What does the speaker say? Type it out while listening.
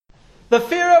The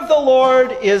fear of the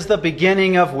Lord is the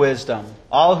beginning of wisdom.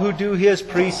 All who do His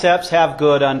precepts have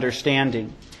good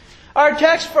understanding. Our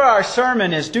text for our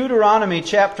sermon is Deuteronomy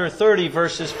chapter 30,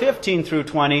 verses 15 through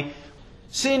 20.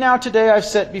 See now, today I've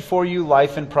set before you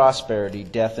life and prosperity,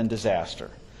 death and disaster.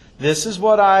 This is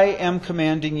what I am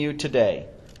commanding you today.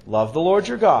 Love the Lord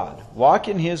your God, walk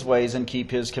in His ways and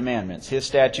keep His commandments, His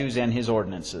statutes and His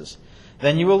ordinances.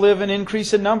 Then you will live and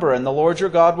increase in number, and the Lord your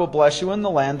God will bless you in the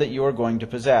land that you are going to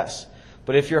possess.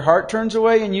 But if your heart turns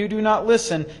away and you do not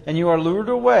listen, and you are lured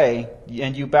away,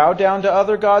 and you bow down to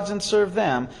other gods and serve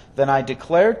them, then I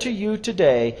declare to you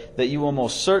today that you will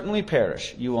most certainly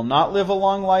perish. You will not live a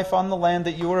long life on the land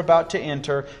that you are about to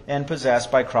enter and possess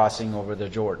by crossing over the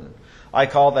Jordan. I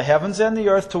call the heavens and the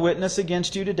earth to witness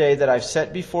against you today that I've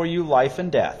set before you life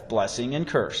and death, blessing and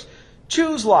curse.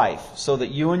 Choose life, so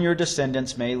that you and your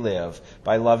descendants may live,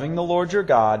 by loving the Lord your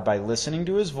God, by listening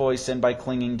to His voice, and by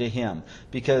clinging to Him,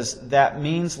 because that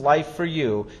means life for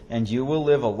you, and you will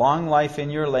live a long life in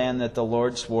your land that the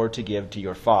Lord swore to give to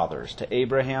your fathers, to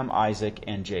Abraham, Isaac,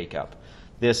 and Jacob.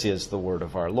 This is the word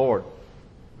of our Lord.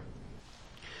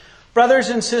 Brothers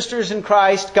and sisters in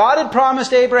Christ, God had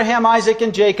promised Abraham, Isaac,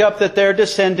 and Jacob that their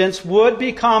descendants would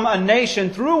become a nation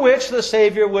through which the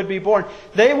Savior would be born.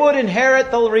 They would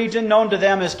inherit the region known to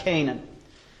them as Canaan.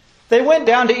 They went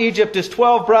down to Egypt as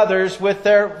 12 brothers with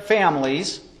their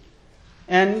families,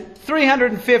 and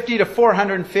 350 to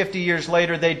 450 years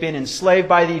later they'd been enslaved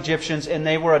by the Egyptians, and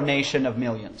they were a nation of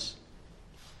millions.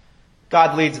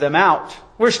 God leads them out.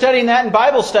 We're studying that in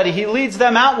Bible study. He leads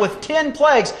them out with 10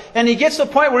 plagues. And he gets to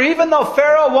the point where even though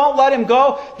Pharaoh won't let him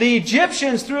go, the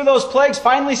Egyptians, through those plagues,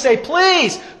 finally say,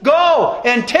 "Please, go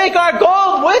and take our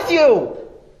gold with you."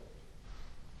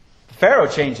 Pharaoh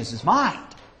changes his mind.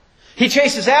 He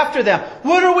chases after them.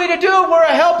 What are we to do? We're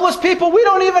a helpless people. We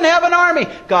don't even have an army.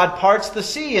 God parts the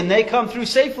sea and they come through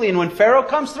safely. And when Pharaoh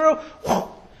comes through,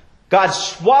 God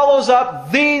swallows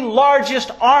up the largest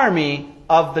army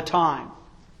of the time.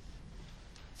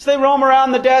 So they roam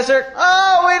around the desert.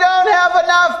 Oh, we don't have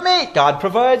enough meat. God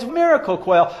provides miracle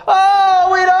quail. Oh,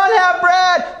 we don't have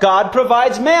bread. God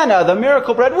provides manna, the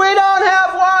miracle bread. We don't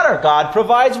have water. God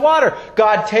provides water.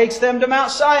 God takes them to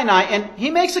Mount Sinai and He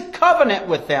makes a covenant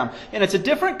with them. And it's a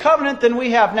different covenant than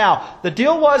we have now. The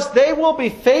deal was they will be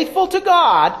faithful to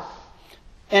God,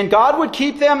 and God would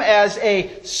keep them as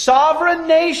a sovereign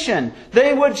nation.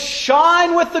 They would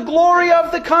shine with the glory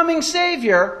of the coming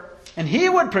Savior. And He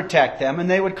would protect them, and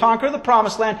they would conquer the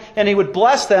promised land, and He would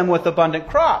bless them with abundant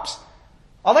crops.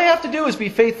 All they have to do is be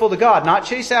faithful to God, not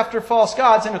chase after false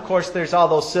gods. And of course, there's all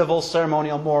those civil,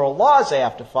 ceremonial, moral laws they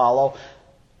have to follow.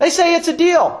 They say it's a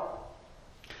deal.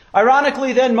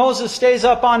 Ironically, then Moses stays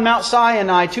up on Mount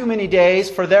Sinai too many days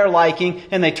for their liking,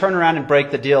 and they turn around and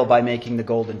break the deal by making the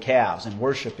golden calves and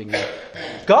worshiping them.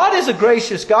 God is a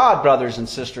gracious God, brothers and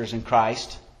sisters in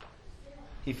Christ.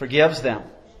 He forgives them.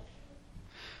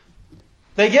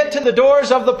 They get to the doors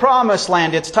of the promised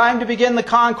land. It's time to begin the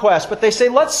conquest. But they say,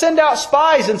 let's send out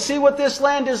spies and see what this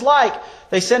land is like.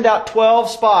 They send out 12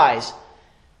 spies.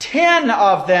 10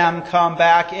 of them come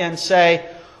back and say,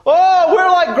 oh, we're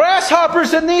like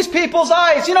grasshoppers in these people's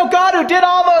eyes. You know, God who did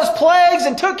all those plagues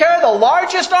and took care of the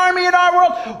largest army in our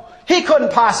world, He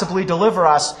couldn't possibly deliver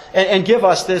us and give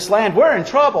us this land. We're in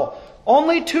trouble.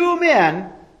 Only 2 men,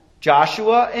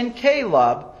 Joshua and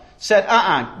Caleb, said,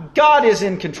 God is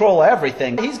in control of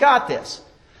everything. He's got this.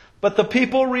 But the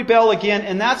people rebel again,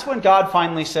 and that's when God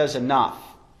finally says enough.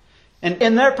 And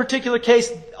in their particular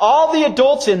case, all the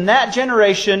adults in that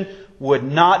generation would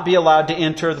not be allowed to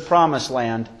enter the promised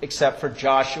land except for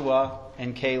Joshua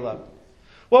and Caleb.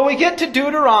 Well, we get to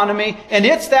Deuteronomy, and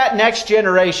it's that next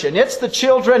generation. It's the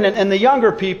children and the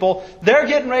younger people. They're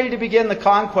getting ready to begin the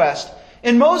conquest.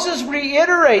 And Moses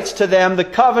reiterates to them the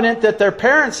covenant that their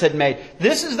parents had made.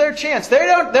 This is their chance.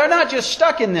 They're not just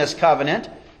stuck in this covenant.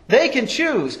 They can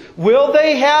choose. Will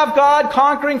they have God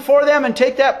conquering for them and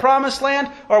take that promised land?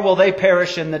 Or will they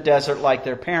perish in the desert like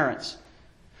their parents?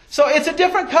 So it's a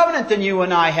different covenant than you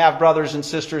and I have, brothers and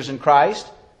sisters in Christ.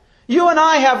 You and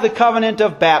I have the covenant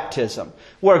of baptism,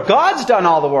 where God's done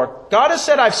all the work. God has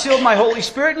said, I've sealed my Holy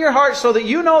Spirit in your heart so that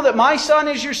you know that my Son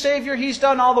is your Savior. He's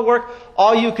done all the work.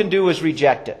 All you can do is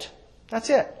reject it. That's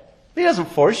it. He doesn't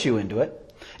force you into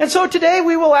it. And so today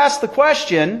we will ask the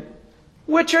question,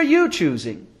 which are you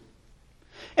choosing?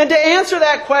 And to answer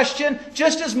that question,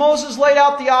 just as Moses laid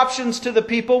out the options to the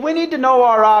people, we need to know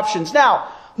our options.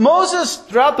 Now, Moses,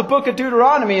 throughout the book of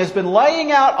Deuteronomy, has been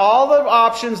laying out all the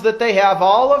options that they have,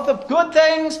 all of the good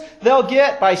things they'll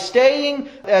get by staying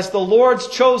as the Lord's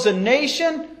chosen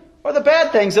nation, or the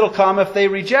bad things that'll come if they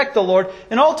reject the Lord.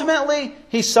 And ultimately,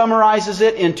 he summarizes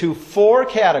it into 4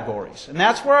 categories. And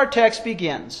that's where our text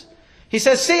begins. He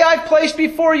says, see, I've placed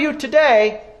before you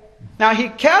today. Now, he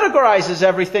categorizes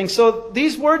everything. So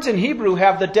these words in Hebrew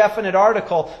have the definite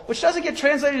article, which doesn't get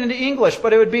translated into English,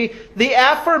 but it would be the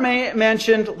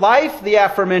aforementioned life, the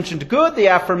aforementioned good, the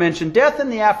aforementioned death,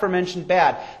 and the aforementioned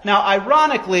bad. Now,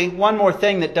 ironically, one more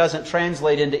thing that doesn't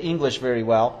translate into English very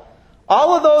well.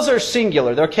 All of those are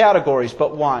singular. They're categories,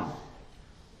 but one.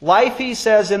 Life, he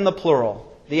says in the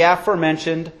plural. The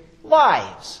aforementioned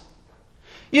lives.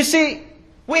 You see,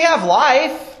 we have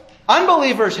life.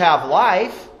 Unbelievers have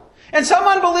life. And some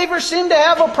unbelievers seem to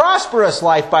have a prosperous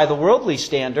life by the worldly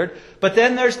standard. But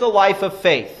then there's the life of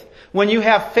faith. When you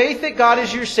have faith that God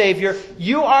is your Savior,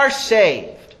 you are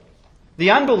saved.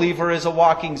 The unbeliever is a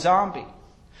walking zombie.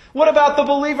 What about the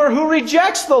believer who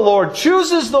rejects the Lord,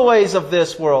 chooses the ways of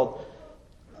this world?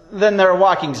 Then they're a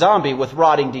walking zombie with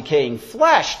rotting, decaying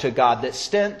flesh to God that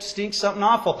stinks something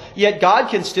awful. Yet God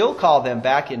can still call them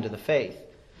back into the faith.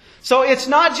 So it's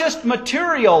not just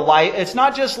material life. It's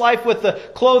not just life with the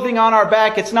clothing on our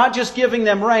back. It's not just giving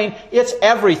them rain. It's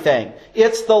everything.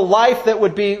 It's the life that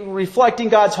would be reflecting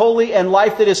God's holy and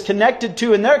life that is connected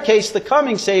to, in their case, the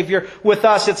coming Savior. With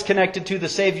us, it's connected to the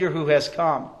Savior who has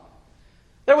come.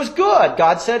 That was good.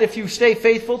 God said, if you stay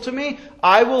faithful to me,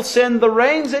 I will send the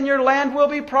rains and your land will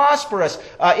be prosperous.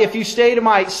 If you stay to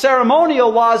my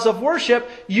ceremonial laws of worship,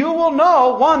 you will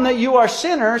know, one, that you are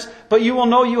sinners, but you will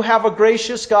know you have a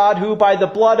gracious God who, by the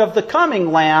blood of the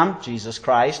coming Lamb, Jesus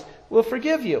Christ, will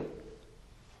forgive you.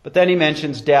 But then he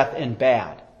mentions death and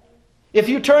bad. If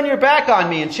you turn your back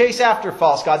on me and chase after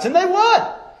false gods, and they would.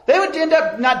 They would end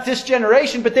up, not this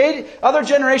generation, but other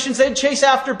generations, they'd chase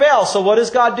after Baal. So what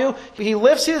does God do? He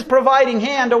lifts his providing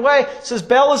hand away, says,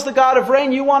 Baal is the God of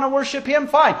rain, you want to worship him?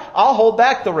 Fine, I'll hold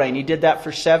back the rain. He did that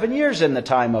for 7 years in the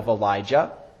time of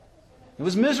Elijah. It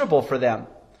was miserable for them.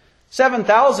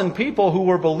 7,000 people who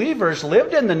were believers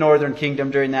lived in the northern kingdom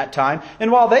during that time.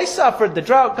 And while they suffered the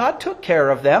drought, God took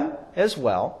care of them as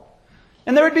well.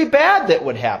 And there would be bad that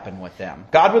would happen with them.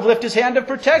 God would lift his hand of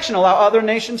protection, allow other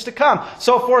nations to come.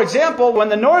 So, for example, when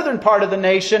the northern part of the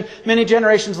nation, many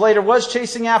generations later, was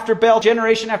chasing after Baal,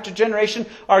 generation after generation,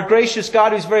 our gracious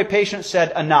God, who's very patient,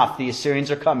 said, enough, the Assyrians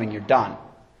are coming, you're done.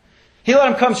 He let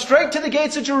them come straight to the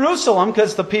gates of Jerusalem,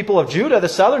 because the people of Judah, the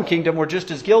southern kingdom, were just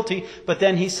as guilty, but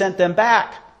then he sent them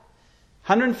back.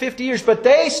 150 years, but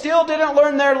they still didn't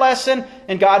learn their lesson,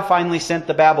 and God finally sent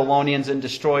the Babylonians and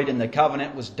destroyed, and the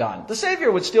covenant was done. The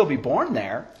Savior would still be born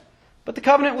there, but the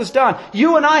covenant was done.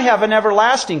 You and I have an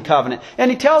everlasting covenant, and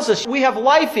he tells us we have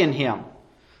life in him.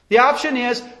 The option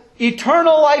is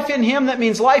eternal life in him, that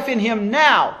means life in him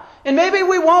now. And maybe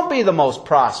we won't be the most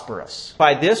prosperous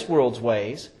by this world's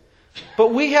ways,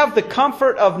 but we have the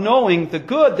comfort of knowing the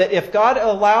good, that if God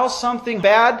allows something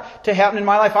bad to happen in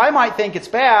my life, I might think it's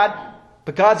bad,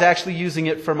 but God's actually using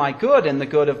it for my good and the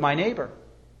good of my neighbor.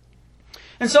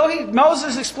 And so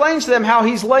Moses explains to them how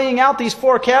he's laying out these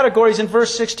 4 categories in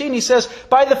verse 16. He says,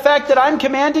 by the fact that I'm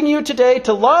commanding you today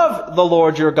to love the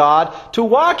Lord your God, to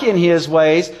walk in his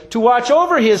ways, to watch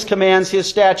over his commands, his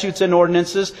statutes and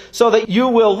ordinances, so that you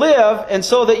will live, and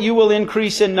so that you will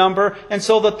increase in number, and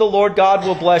so that the Lord God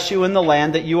will bless you in the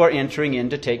land that you are entering in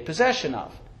to take possession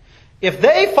of. If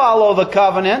they follow the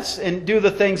covenants and do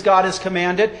the things God has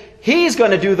commanded, he's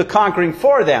going to do the conquering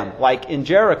for them, like in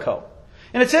Jericho.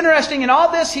 And it's interesting, in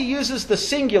all this he uses the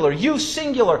singular, you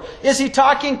singular. Is he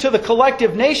talking to the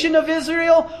collective nation of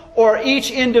Israel, or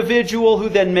each individual who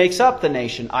then makes up the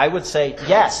nation? I would say,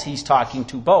 yes, he's talking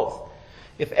to both.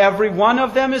 If every one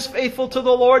of them is faithful to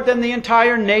the Lord, then the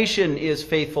entire nation is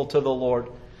faithful to the Lord.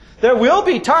 There will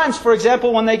be times, for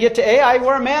example, when they get to Ai,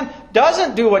 where a man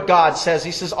doesn't do what God says.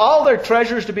 He says, all their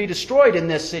treasures to be destroyed in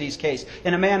this city's case.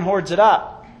 And a man hoards it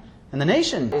up. And the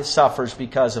nation suffers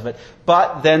because of it.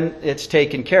 But then it's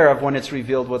taken care of when it's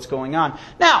revealed what's going on.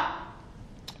 Now,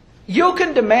 you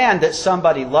can demand that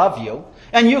somebody love you.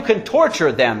 And you can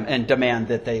torture them and demand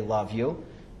that they love you.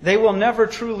 They will never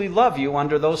truly love you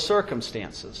under those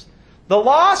circumstances. The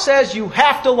law says you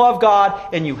have to love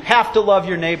God and you have to love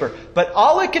your neighbor. But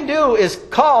all it can do is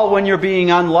call when you're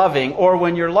being unloving or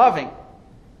when you're loving.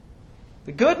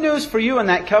 The good news for you in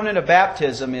that covenant of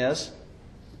baptism is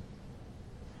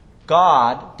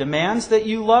God demands that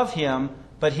you love him,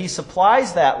 but he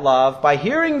supplies that love by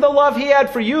hearing the love he had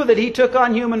for you, that he took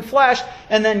on human flesh.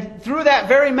 And then through that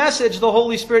very message, the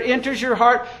Holy Spirit enters your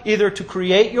heart either to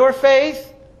create your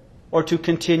faith or to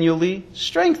continually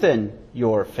strengthen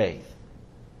your faith.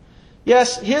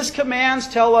 Yes, His commands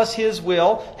tell us His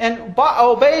will, and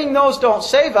obeying those don't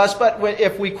save us, but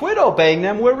if we quit obeying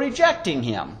them, we're rejecting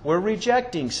Him. We're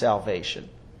rejecting salvation.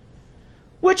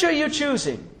 Which are you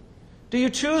choosing? Do you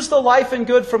choose the life and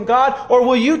good from God, or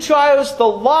will you choose the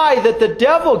lie that the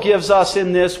devil gives us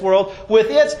in this world with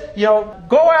its,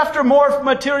 go after more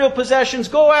material possessions,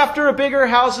 go after bigger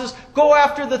houses, go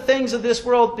after the things of this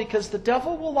world, because the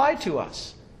devil will lie to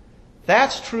us.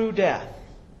 That's true death.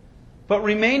 But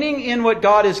remaining in what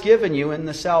God has given you in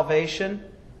the salvation,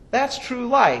 that's true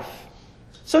life.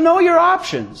 So know your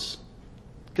options.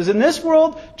 Because in this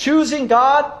world, choosing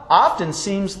God often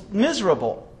seems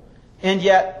miserable. And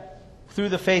yet, through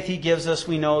the faith He gives us,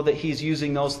 we know that He's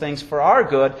using those things for our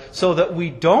good so that we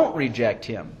don't reject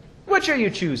Him. Which are you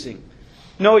choosing?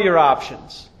 Know your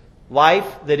options. Life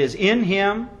that is in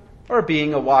Him, or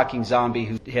being a walking zombie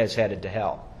who has headed to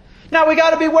hell. Now we got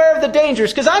to beware of the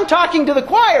dangers, because I'm talking to the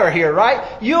choir here,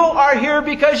 right? You are here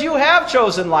because you have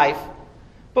chosen life.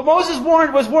 But Moses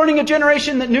was warning a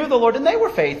generation that knew the Lord, and they were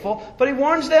faithful, but he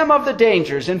warns them of the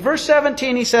dangers. In verse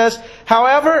 17 he says,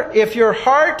 however, if your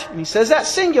heart, and he says that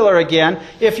singular again,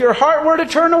 if your heart were to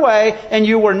turn away, and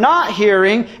you were not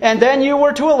hearing, and then you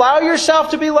were to allow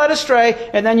yourself to be led astray,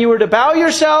 and then you were to bow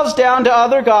yourselves down to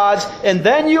other gods, and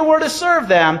then you were to serve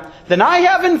them, then I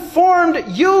have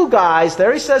informed you guys,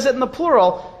 there he says it in the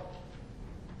plural,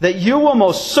 that you will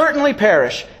most certainly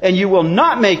perish, and you will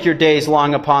not make your days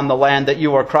long upon the land that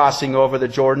you are crossing over the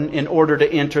Jordan in order to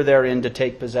enter therein to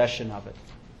take possession of it.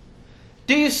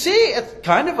 Do you see it's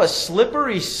kind of a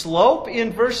slippery slope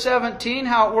in verse 17,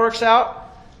 how it works out?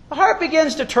 The heart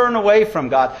begins to turn away from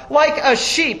God. Like a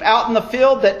sheep out in the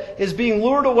field that is being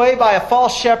lured away by a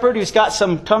false shepherd who's got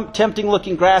some tempting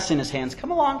looking grass in his hands.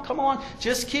 Come along, come along.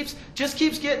 Just keeps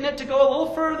getting it to go a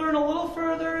little further and a little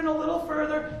further and a little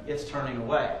further. It's turning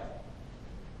away.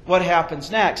 What happens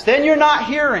next? Then you're not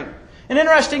hearing. And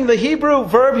interesting, the Hebrew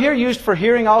verb here used for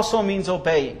hearing also means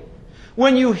obeying.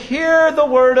 When you hear the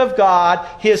Word of God,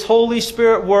 His Holy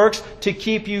Spirit works to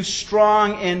keep you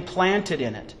strong and planted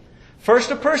in it.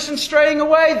 First a person straying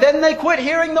away, then they quit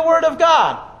hearing the Word of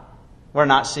God. We're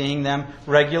not seeing them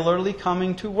regularly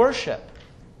coming to worship.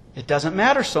 It doesn't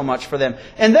matter so much for them.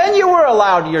 And then you were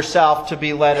allowed yourself to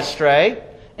be led astray.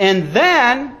 And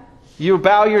then you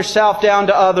bow yourself down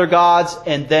to other gods,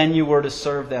 and then you were to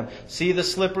serve them. See the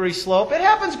slippery slope? It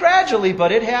happens gradually,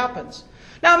 but it happens.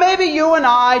 Now maybe you and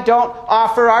I don't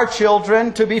offer our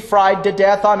children to be fried to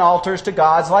death on altars to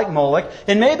gods like Moloch.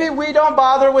 And maybe we don't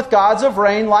bother with gods of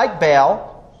rain like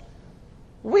Baal.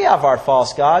 We have our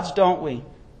false gods, don't we?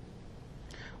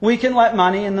 We can let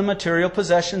money and the material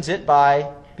possessions it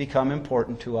buy become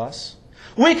important to us.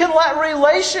 We can let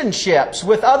relationships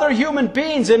with other human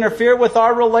beings interfere with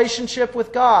our relationship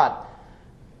with God.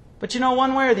 But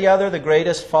one way or the other, the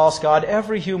greatest false god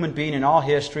every human being in all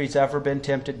history has ever been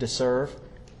tempted to serve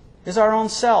is our own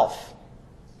self.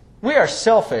 We are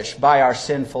selfish by our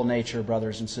sinful nature,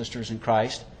 brothers and sisters in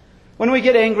Christ. When we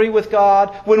get angry with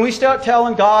God, when we start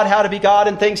telling God how to be God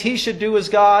and things He should do as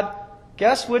God,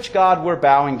 guess which God we're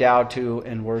bowing down to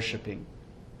and worshiping?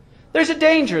 There's a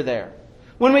danger there.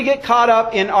 When we get caught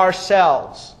up in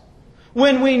ourselves.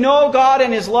 When we know God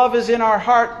and His love is in our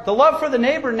heart, the love for the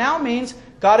neighbor now means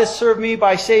God has served me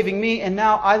by saving me, and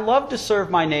now I love to serve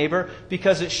my neighbor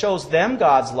because it shows them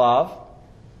God's love.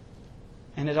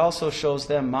 And it also shows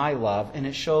them my love. And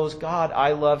it shows God,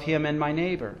 I love him and my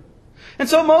neighbor. And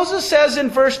so Moses says in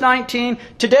verse 19,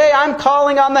 today I'm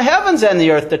calling on the heavens and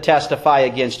the earth to testify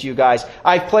against you guys.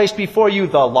 I've placed before you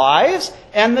the lives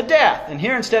and the death. And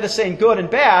here instead of saying good and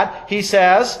bad, he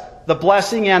says the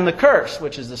blessing and the curse,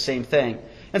 which is the same thing.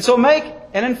 And so make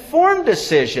an informed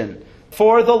decision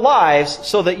for the lives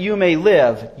so that you may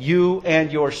live, you and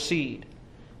your seed.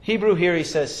 Hebrew here he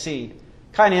says seed.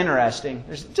 Kind of interesting.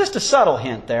 There's just a subtle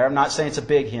hint there. I'm not saying it's a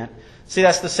big hint. See,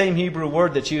 that's the same Hebrew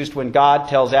word that's used when God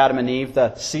tells Adam and Eve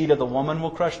the seed of the woman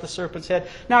will crush the serpent's head.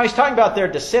 Now he's talking about their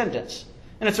descendants.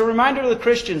 And it's a reminder to the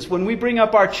Christians, when we bring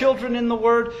up our children in the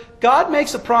Word, God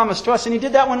makes a promise to us, and He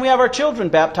did that when we have our children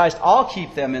baptized. I'll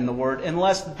keep them in the Word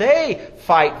unless they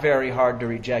fight very hard to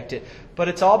reject it. But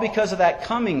it's all because of that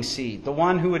coming seed, the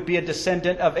one who would be a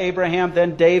descendant of Abraham,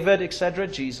 then David, etc.,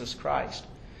 Jesus Christ.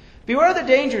 Beware the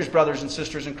dangers, brothers and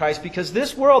sisters in Christ, because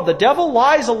this world, the devil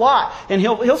lies a lot. And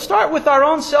he'll start with our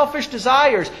own selfish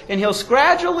desires, and he'll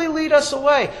gradually lead us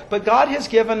away. But God has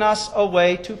given us a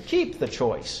way to keep the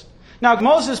choice. Now,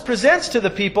 Moses presents to the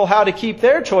people how to keep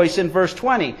their choice in verse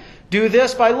 20. Do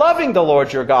this by loving the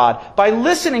Lord your God, by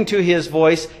listening to His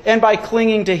voice, and by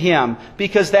clinging to Him,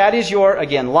 because that is your,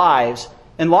 again, lives,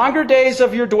 and longer days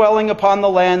of your dwelling upon the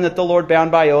land that the Lord bound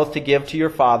by oath to give to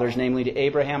your fathers, namely to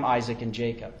Abraham, Isaac, and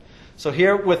Jacob. So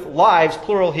here with lives,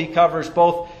 plural, he covers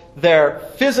both their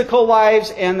physical lives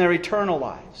and their eternal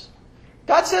lives.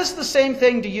 God says the same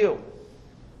thing to you.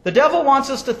 The devil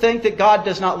wants us to think that God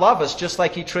does not love us, just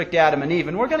like he tricked Adam and Eve.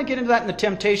 And we're going to get into that in the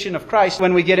temptation of Christ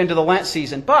when we get into the Lent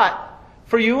season. But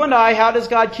for you and I, how does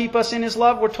God keep us in His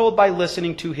love? We're told by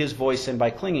listening to His voice and by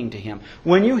clinging to Him.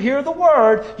 When you hear the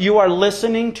Word, you are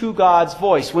listening to God's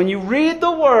voice. When you read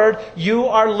the Word, you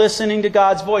are listening to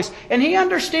God's voice. And He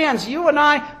understands you and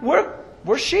I,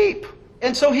 we're sheep.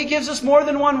 And so He gives us more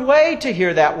than one way to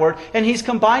hear that Word. And He's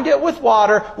combined it with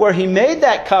water where He made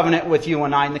that covenant with you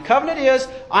and I. And the covenant is,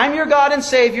 I'm your God and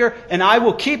Savior, and I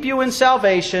will keep you in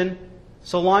salvation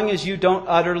so long as you don't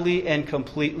utterly and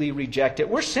completely reject it.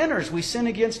 We're sinners. We sin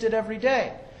against it every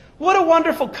day. What a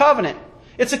wonderful covenant.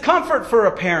 It's a comfort for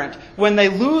a parent when they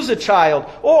lose a child,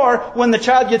 or when the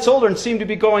child gets older and seems to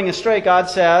be going astray.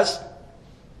 God says,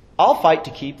 I'll fight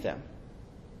to keep them.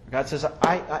 God says,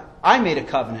 I made a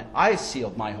covenant. I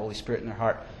sealed my Holy Spirit in their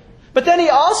heart. But then He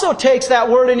also takes that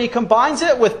Word and He combines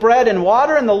it with bread and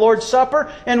water in the Lord's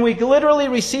Supper, and we literally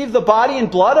receive the body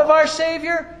and blood of our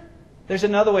Savior. There's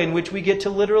another way in which we get to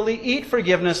literally eat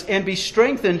forgiveness and be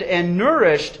strengthened and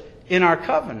nourished in our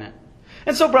covenant.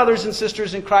 And so, brothers and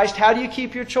sisters in Christ, how do you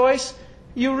keep your choice?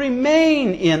 You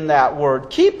remain in that Word.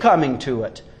 Keep coming to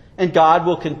it. And God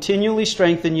will continually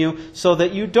strengthen you so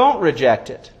that you don't reject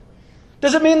it.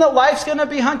 Does it mean that life's going to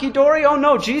be hunky-dory? Oh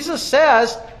no, Jesus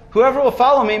says, whoever will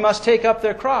follow me must take up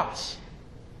their cross.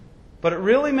 But it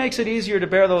really makes it easier to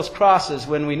bear those crosses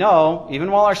when we know, even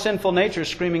while our sinful nature is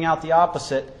screaming out the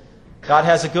opposite, God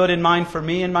has a good in mind for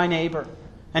me and my neighbor.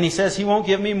 And He says He won't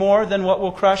give me more than what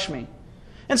will crush me.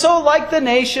 And so, like the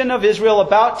nation of Israel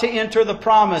about to enter the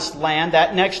promised land,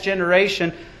 that next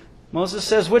generation, Moses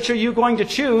says, which are you going to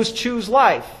choose? Choose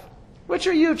life. Which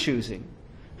are you choosing?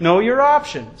 Know your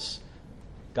options.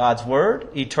 God's Word,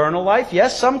 eternal life,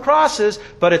 yes, some crosses,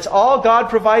 but it's all God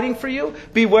providing for you.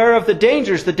 Beware of the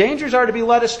dangers. The dangers are to be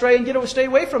led astray and stay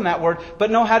away from that Word,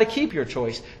 but know how to keep your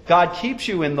choice. God keeps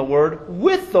you in the Word,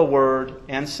 with the Word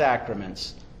and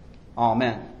sacraments.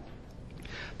 Amen.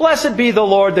 Blessed be the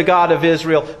Lord, the God of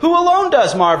Israel, who alone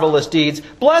does marvelous deeds.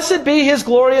 Blessed be His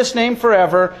glorious name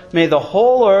forever. May the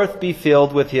whole earth be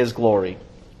filled with His glory.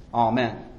 Amen.